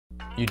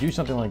you do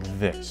something like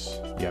this.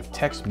 You have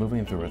text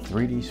moving through a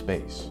 3D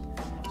space.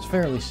 It's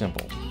fairly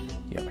simple.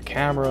 You have a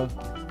camera,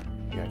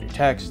 you have your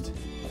text,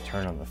 you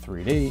turn on the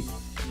 3D,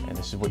 and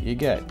this is what you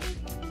get.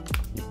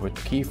 You put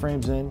the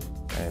keyframes in,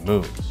 and it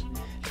moves.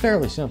 It's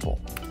fairly simple.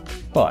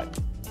 But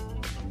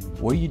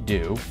what do you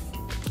do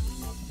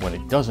when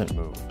it doesn't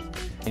move?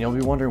 And you'll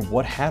be wondering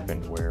what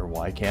happened,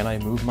 why can't I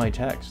move my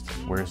text?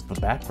 Where's the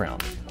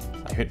background?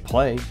 I hit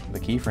play, the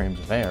keyframes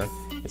are there.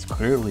 It's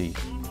clearly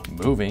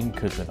moving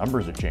because the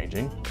numbers are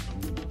changing.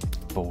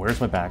 But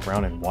where's my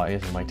background and why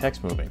isn't my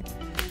text moving?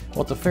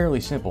 Well, it's a fairly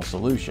simple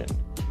solution.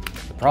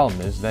 The problem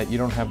is that you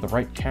don't have the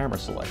right camera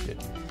selected.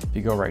 If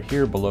you go right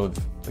here below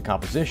the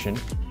composition,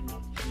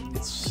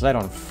 it's set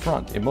on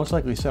front. It most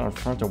likely set on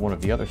front of one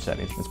of the other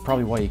settings. That's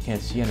probably why you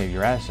can't see any of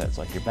your assets,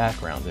 like your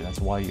background, and that's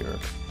why your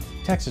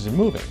text isn't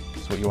moving.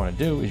 So what you want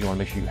to do is you want to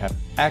make sure you have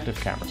active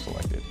camera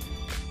selected.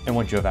 And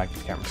once you have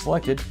active camera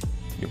selected,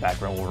 your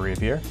background will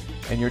reappear,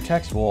 and your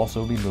text will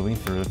also be moving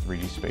through the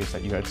 3D space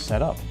that you had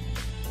set up.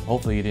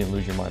 Hopefully you didn't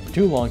lose your mind for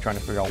too long trying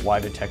to figure out why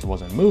the text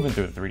wasn't moving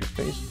through the 3D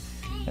space,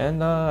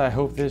 and I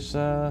hope this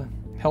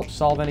helps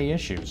solve any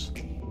issues.